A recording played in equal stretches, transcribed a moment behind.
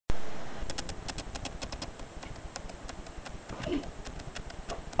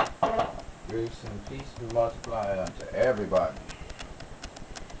Grace and peace be multiplied unto everybody.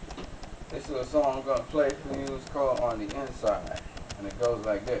 This is a song I'm going to play for you. It's called On the Inside. And it goes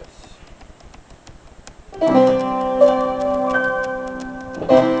like this.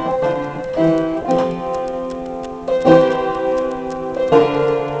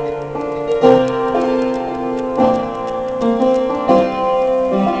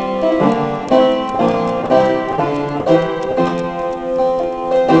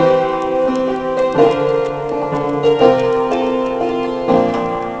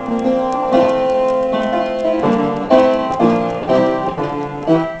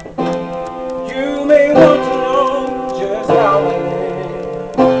 You may want to know just how I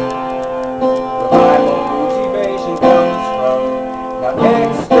live, where my motivation comes from, not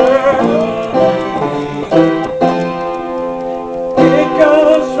externally. It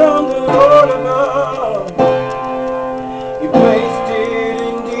comes from the Lord above. He placed it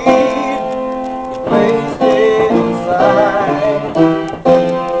indeed, He placed it inside.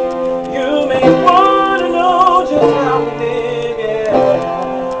 You may want to know just how we live, yeah.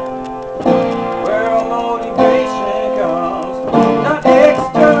 Motivation comes not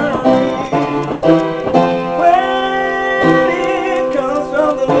externally. When it comes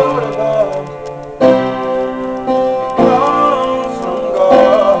from the Lord above, it comes from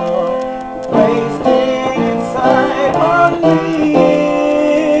God, who placed it inside, on the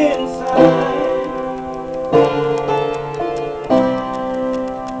inside.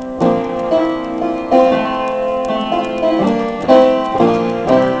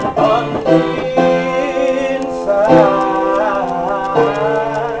 On the inside.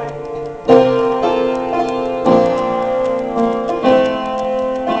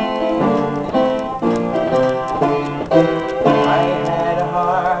 I had a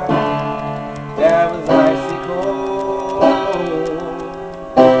heart that was icy cold,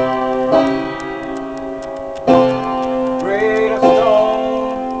 great a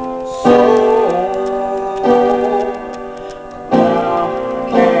stone soul. Now I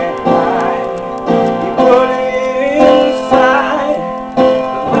can't hide. You put it inside,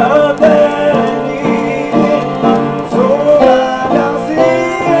 the love that I needed, so I now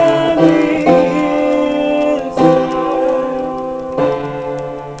see on the inside.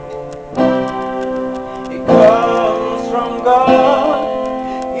 It comes from God.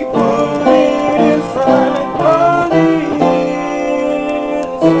 He put it inside, on the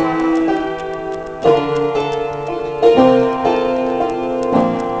inside.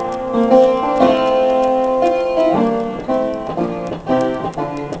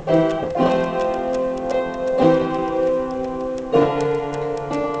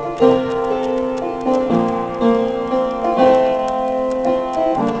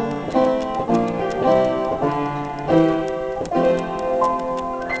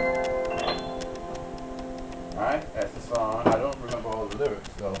 Alright, that's the song. I don't remember all the lyrics,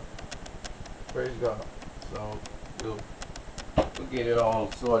 so praise God. So we'll get it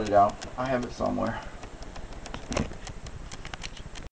all sorted out. I have it somewhere.